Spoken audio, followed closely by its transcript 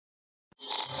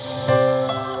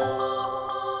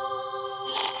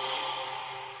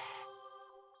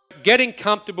getting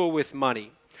comfortable with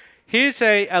money. Here's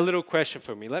a little question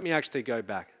for me. Let me actually go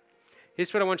back.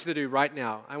 Here's what I want you to do right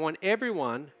now. I want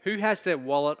everyone who has their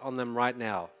wallet on them right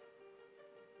now.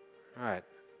 All right,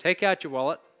 take out your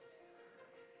wallet.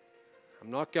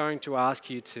 I'm not going to ask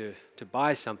you to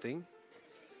buy something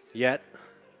yet,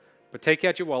 but take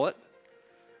out your wallet.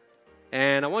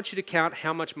 And I want you to count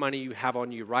how much money you have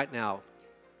on you right now.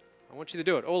 I want you to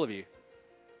do it, all of you.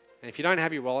 And if you don't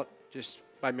have your wallet, just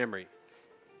by memory.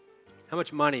 How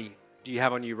much money do you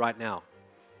have on you right now?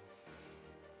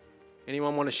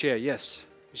 Anyone want to share? Yes.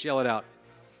 Just yell it out.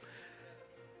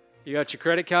 You got your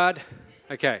credit card?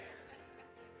 Okay.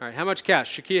 All right, how much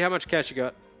cash? Shakir, how much cash you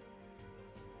got?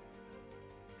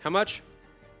 How much?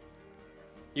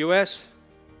 US?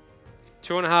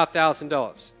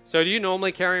 $2,500. So do you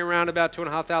normally carry around about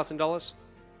 $2,500?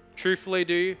 Truthfully,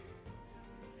 do you?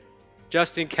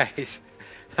 Just in case.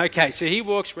 Okay, so he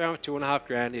walks around with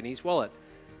 $2,500 in his wallet.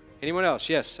 Anyone else?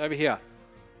 Yes, over here.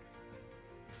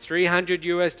 $300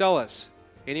 US.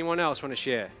 Anyone else want to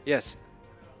share? Yes.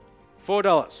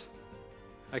 $4.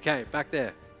 Okay, back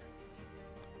there.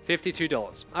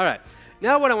 $52. All right.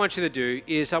 Now what I want you to do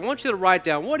is I want you to write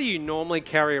down, what do you normally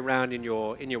carry around in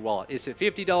your wallet? Is it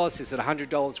 $50? Is it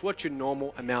 $100? What's your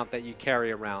normal amount that you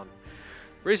carry around?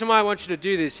 The reason why I want you to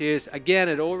do this is, again,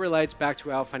 it all relates back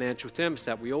to our financial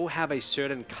thermostat. We all have a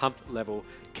certain comfort level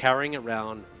carrying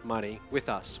around money with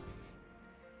us.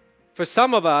 For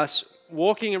some of us,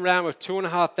 walking around with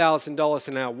 $2,500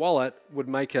 in our wallet would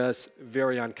make us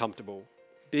very uncomfortable.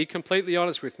 Be completely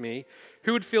honest with me.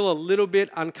 Who would feel a little bit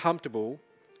uncomfortable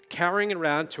carrying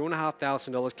around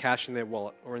 $2,500 cash in their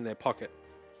wallet or in their pocket?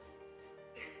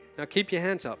 Now keep your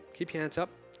hands up. Keep your hands up.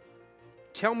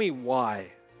 Tell me why.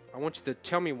 I want you to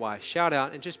tell me why. Shout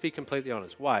out and just be completely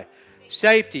honest. Why?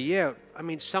 Safety, yeah. I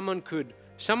mean, someone could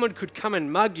come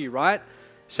and mug you, right?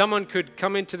 Someone could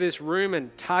come into this room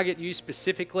and target you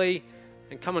specifically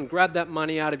and come and grab that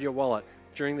money out of your wallet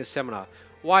during the seminar.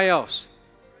 Why else?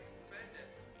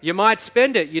 You might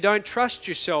spend it. You don't trust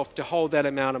yourself to hold that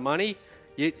amount of money.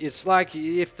 It's like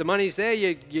if the money's there,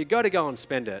 you got to go and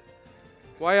spend it.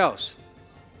 Why else?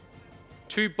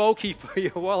 Too bulky for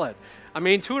your wallet. I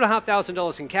mean,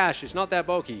 $2,500 in cash is not that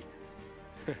bulky.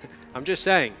 I'm just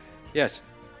saying. Yes.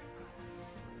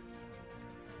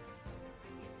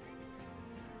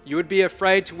 You would be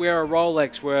afraid to wear a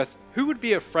Rolex worth. Who would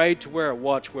be afraid to wear a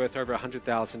watch worth over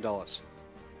 $100,000?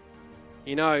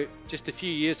 You know, just a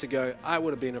few years ago, I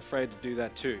would have been afraid to do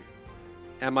that too.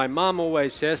 And my mom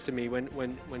always says to me,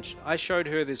 when I showed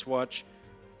her this watch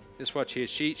here,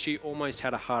 she almost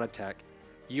had a heart attack.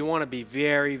 You want to be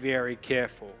very, very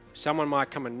careful. Someone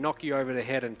might come and knock you over the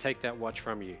head and take that watch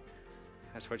from you.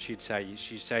 That's what she'd say.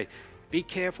 She'd say, be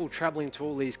careful traveling to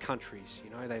all these countries. You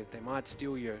know, they might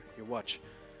steal your watch.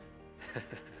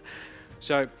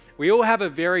 So we all have a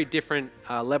very different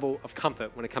level of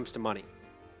comfort when it comes to money.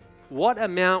 What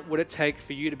amount would it take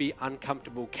for you to be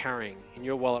uncomfortable carrying in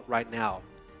your wallet right now?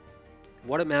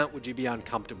 What amount would you be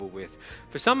uncomfortable with?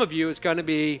 For some of you, it's going to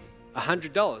be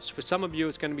 $100. For some of you,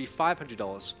 it's going to be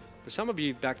 $500. For some of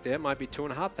you back there, it might be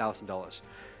 $2,500.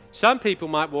 Some people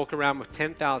might walk around with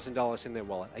 $10,000 in their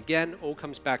wallet. Again, all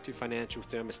comes back to financial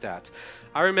thermostats.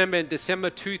 I remember in December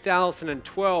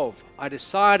 2012, I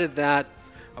decided that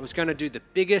I was going to do the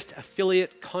biggest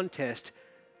affiliate contest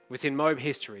within Mobe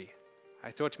history. I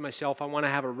thought to myself, I want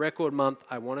to have a record month.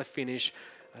 I want to finish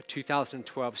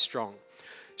 2012 strong.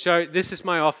 So this is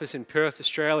my office in Perth,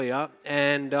 Australia,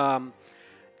 and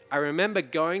I remember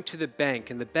going to the bank,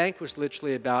 and the bank was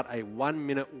literally about a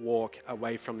 1-minute walk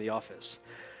away from the office.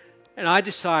 And I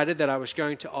decided that I was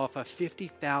going to offer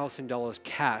 $50,000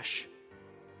 cash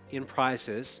in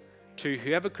prizes to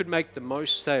whoever could make the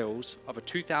most sales of a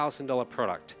 $2,000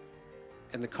 product.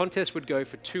 And the contest would go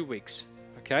for 2 weeks,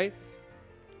 okay?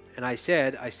 And I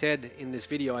said in this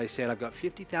video, I said, I've got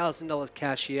 $50,000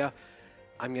 cash here.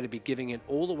 I'm going to be giving it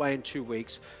all the way in 2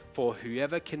 weeks for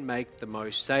whoever can make the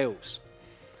most sales.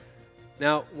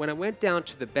 Now, when I went down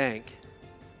to the bank,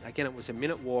 again, it was a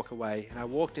 1-minute walk away, and I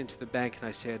walked into the bank and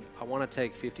I said, I want to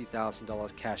take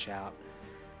 $50,000 cash out.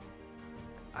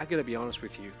 I got to be honest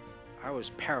with you, I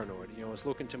was paranoid. You know, I was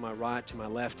looking to my right, to my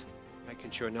left,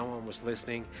 making sure no one was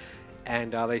listening,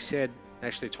 and they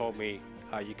actually told me,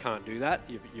 you can't do that.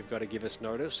 You've got to give us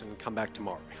notice and come back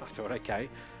tomorrow. I thought, okay,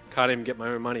 can't even get my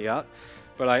own money out.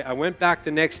 But I went back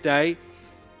the next day,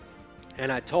 and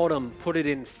I told them, put it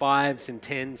in 5s and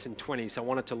 10s and 20s. I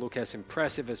wanted to look as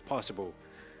impressive as possible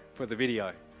for the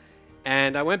video.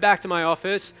 And I went back to my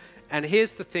office, and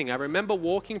here's the thing. I remember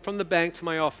walking from the bank to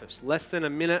my office, less than a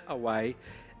minute away,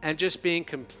 and just being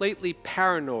completely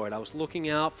paranoid. I was looking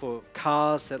out for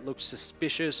cars that looked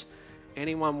suspicious,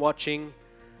 anyone watching,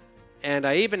 and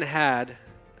I even had,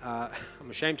 I'm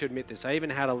ashamed to admit this, I even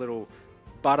had a little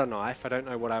butter knife. I don't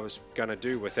know what I was going to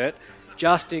do with it,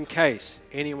 just in case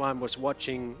anyone was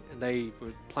watching and they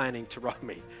were planning to rob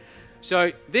me.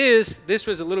 So this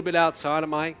was a little bit outside of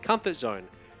my comfort zone.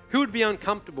 Who would be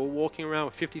uncomfortable walking around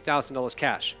with $50,000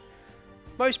 cash?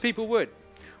 Most people would.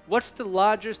 What's the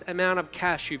largest amount of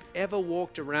cash you've ever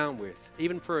walked around with,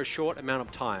 even for a short amount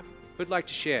of time? Who'd like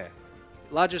to share?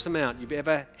 Largest amount you've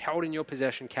ever held in your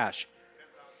possession cash?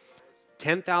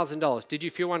 $10,000. Did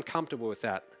you feel uncomfortable with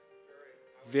that?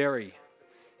 Very.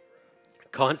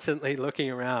 Constantly looking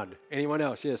around. Anyone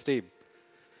else? Yeah, Steve.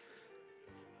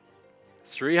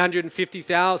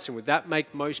 350,000. Would that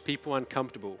make most people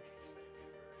uncomfortable?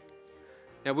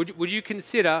 Now, would you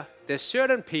consider there's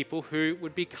certain people who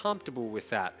would be comfortable with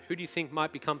that? Who do you think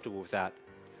might be comfortable with that?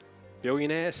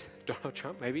 Billionaires? Donald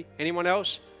Trump, maybe? Anyone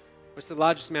else? What's the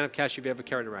largest amount of cash you've ever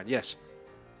carried around? Yes.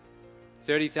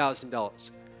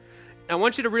 $30,000. I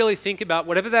want you to really think about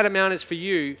whatever that amount is for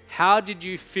you, how did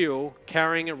you feel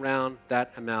carrying around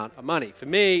that amount of money? For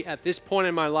me, at this point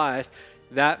in my life,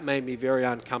 that made me very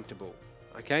uncomfortable,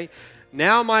 okay?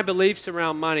 Now my beliefs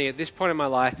around money at this point in my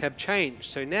life have changed.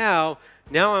 So now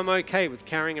I'm okay with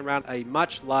carrying around a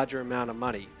much larger amount of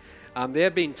money. There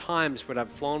have been times when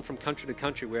I've flown from country to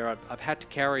country where I've had to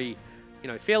carry,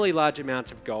 fairly large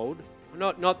amounts of gold.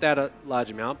 Not that a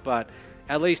large amount, but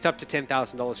at least up to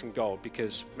 $10,000 in gold,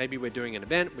 because maybe we're doing an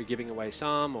event, we're giving away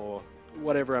some, or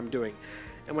whatever I'm doing.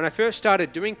 And when I first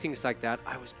started doing things like that,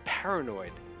 I was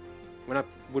paranoid. When I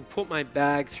would put my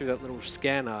bag through that little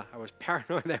scanner, I was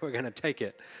paranoid they were going to take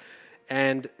it.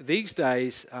 And these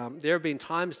days, there have been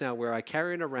times now where I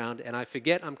carry it around and I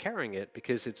forget I'm carrying it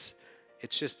because it's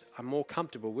just, I'm more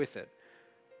comfortable with it.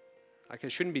 Like, I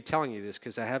shouldn't be telling you this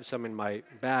because I have some in my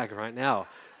bag right now.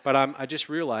 But I just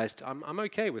realized I'm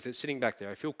okay with it sitting back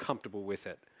there. I feel comfortable with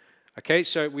it. Okay,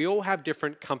 so we all have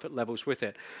different comfort levels with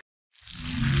it.